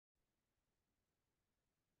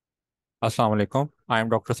Assalamu alaikum. I am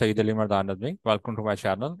Dr. 𝐒𝐤𝐞𝐭𝐜𝐡. Welcome to my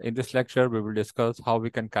channel. In this lecture, we will discuss how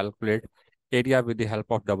we can calculate area with the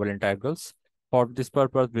help of double integrals. For this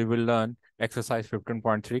purpose, we will learn exercise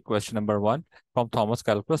 15.3, question number 1 from Thomas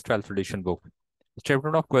Calculus 12th edition book.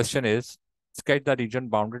 Statement of question is, sketch the region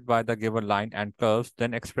bounded by the given line and curves,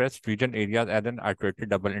 then express region areas as an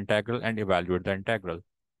iterated double integral and evaluate the integral.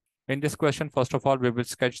 In this question, first of all, we will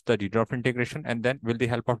sketch the region of integration, and then with the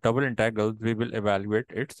help of double integrals, we will evaluate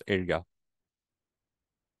its area.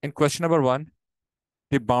 In question number 1,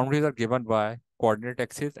 the boundaries are given by coordinate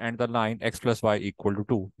axis and the line x plus y equal to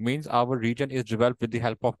 2. Means our region is developed with the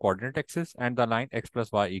help of coordinate axis and the line x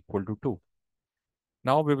plus y equal to 2.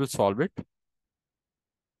 Now we will solve it.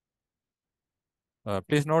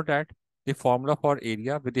 Please note that the formula for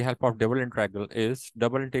area with the help of double integral is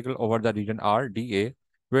double integral over the region R dA,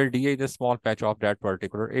 where dA is a small patch of that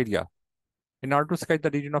particular area. In order to sketch the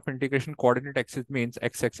region of integration, coordinate axis means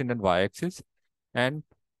x-axis and y-axis, and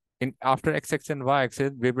after x-axis and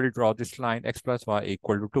y-axis, we will draw this line x plus y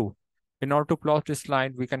equal to 2. In order to plot this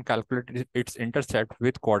line, we can calculate its intercept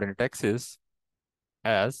with coordinate axis,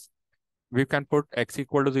 as we can put x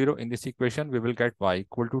equal to 0 in this equation, we will get y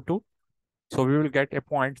equal to 2. So we will get a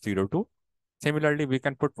point 0, 2. Similarly, we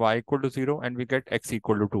can put y equal to 0 and we get x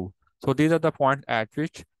equal to 2. So these are the points at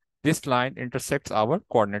which this line intersects our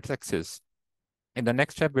coordinate axis. In the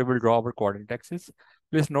next step, we will draw our coordinate axis.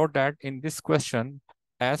 Please note that in this question,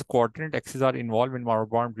 as coordinate axes are involved in our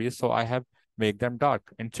boundaries, so I have made them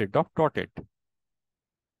dark instead of dotted.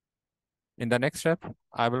 In the next step,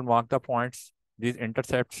 I will mark the points, these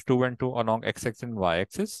intercepts 2 and 2 along x-axis and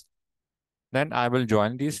y-axis. Then I will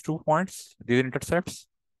join these 2 points, these intercepts.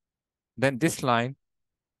 Then this line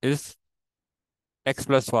is x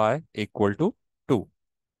plus y equal to 2.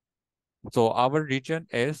 So our region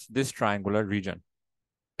is this triangular region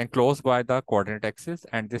enclosed by the coordinate axis,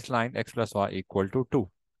 and this line x plus y equal to 2.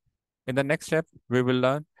 In the next step, we will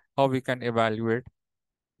learn how we can evaluate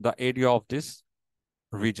the area of this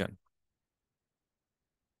region.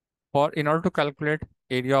 In order to calculate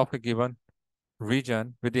area of a given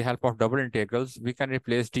region with the help of double integrals, we can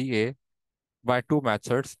replace dA by 2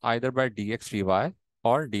 methods, either by dx dy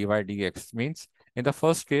or dy dx. Means in the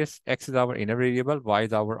first case, x is our inner variable, y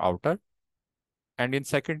is our outer. And in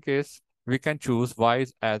second case, we can choose y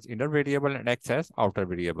as inner variable and x as outer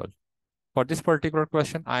variable. For this particular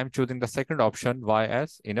question, I am choosing the second option, y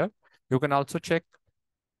as inner. You can also check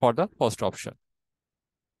for the first option.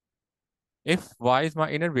 If y is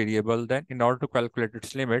my inner variable, then in order to calculate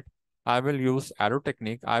its limit, I will use arrow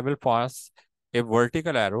technique. I will pass a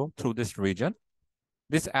vertical arrow through this region.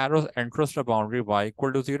 This arrow enters the boundary y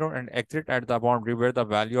equal to 0 and exit at the boundary where the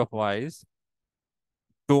value of y is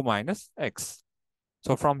 2 minus x.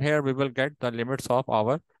 So from here, we will get the limits of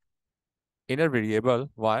our inner variable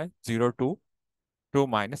y 0 to 2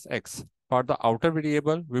 minus x. For the outer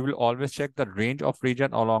variable, we will always check the range of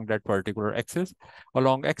region along that particular axis.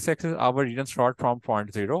 Along x-axis, our region starts from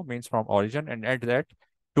point 0, means from origin, and at that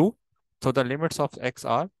 2. So the limits of x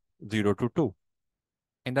are 0 to 2.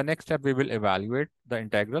 In the next step, we will evaluate the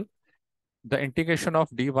integral. The integration of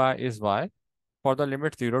dy is y for the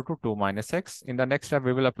limit 0 to 2 minus x. In the next step,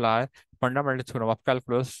 we will apply fundamental theorem of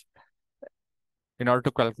calculus in order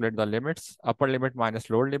to calculate the limits. Upper limit minus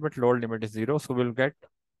lower limit is 0, so we'll get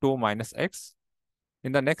 2 minus x.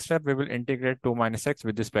 In the next step, we will integrate 2 minus x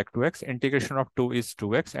with respect to x. Integration of 2 is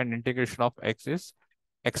 2x, and integration of x is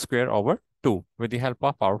x squared over 2 with the help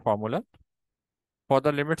of our formula for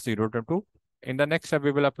the limit 0 to 2. In the next step,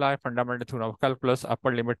 we will apply fundamental theorem of calculus,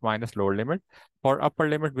 upper limit minus lower limit. For upper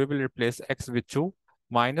limit, we will replace x with 2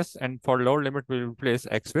 minus, and for lower limit, we will replace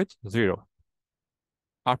x with 0.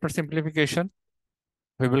 After simplification,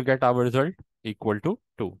 we will get our result equal to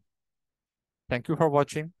 2. Thank you for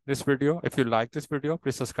watching this video. If you like this video,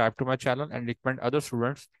 please subscribe to my channel and recommend other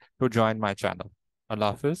students to join my channel.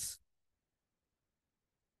 Allah Hafiz.